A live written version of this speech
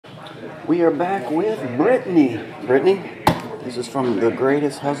We are back with Brittany. Brittany, this is from the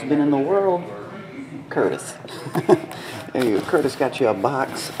greatest husband in the world, Curtis. There you go. Curtis got you a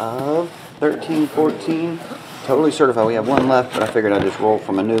box of 13, 14, totally certified. We have one left, but I figured I'd just roll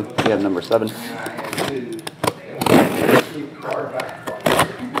from a new. We have number 7.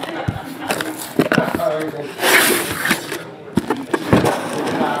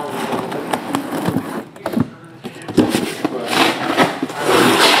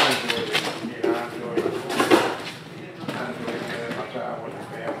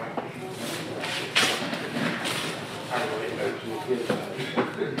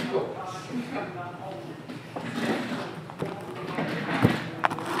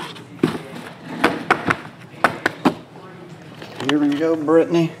 Here we go,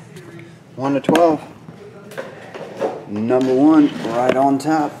 Brittany. 1 to 12. Number 1, right on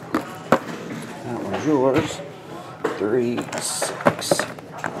top. That one's yours. 3, 6.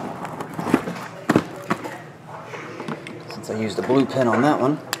 Since I used the blue pen on that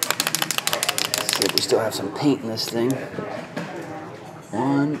one, let's see if we still have some paint in this thing.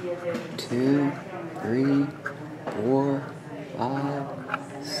 1, 2, 3, 4, 5,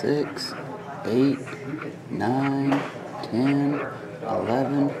 6, 8, 9, 10,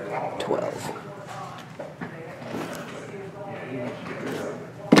 11, 12.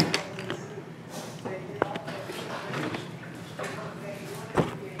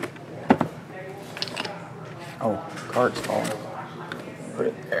 Oh, card's falling. Put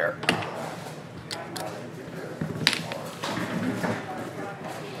it there.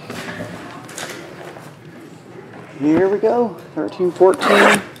 Here we go. 13,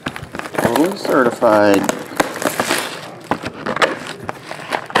 14. Totally certified.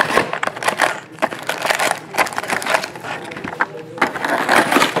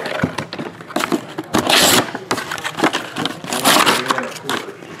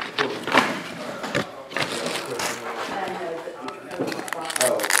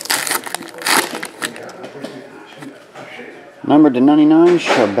 Number to 99,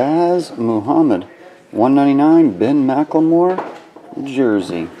 Shabazz Muhammad. 199, Ben McLemore,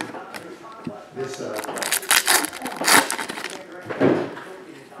 jersey.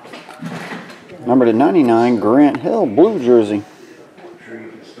 Number to 99, Grant Hill, blue jersey.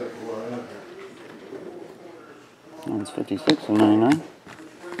 That's 56 of 99.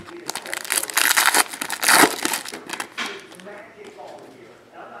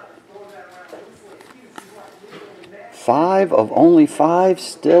 Five of only 5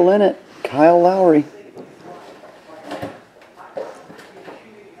 still in it. Kyle Lowry.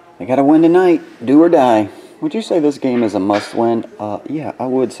 They got to win tonight. Do or die. Would you say this game is a must-win? Yeah, I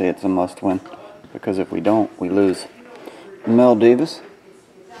would say it's a must-win. Because if we don't, we lose. Mel Davis.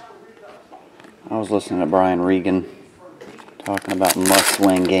 I was listening to Brian Regan talking about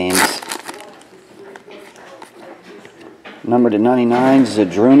must-win games. Number to 99,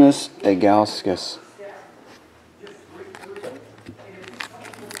 Zydrunas Ilgauskas.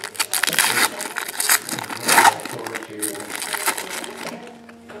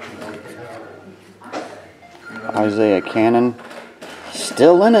 Isaiah Cannon,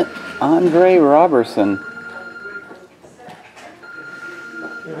 still in it. Andre Robertson.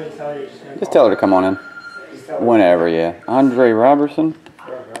 Just tell her to come on in. Whenever, yeah. Andre Robertson.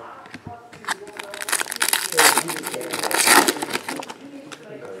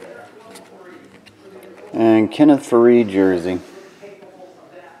 And Kenneth Fareed jersey.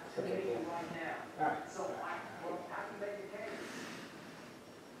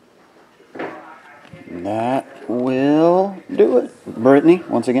 That will do it. Brittany,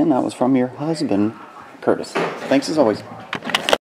 once again, that was from your husband, Curtis. Thanks as always.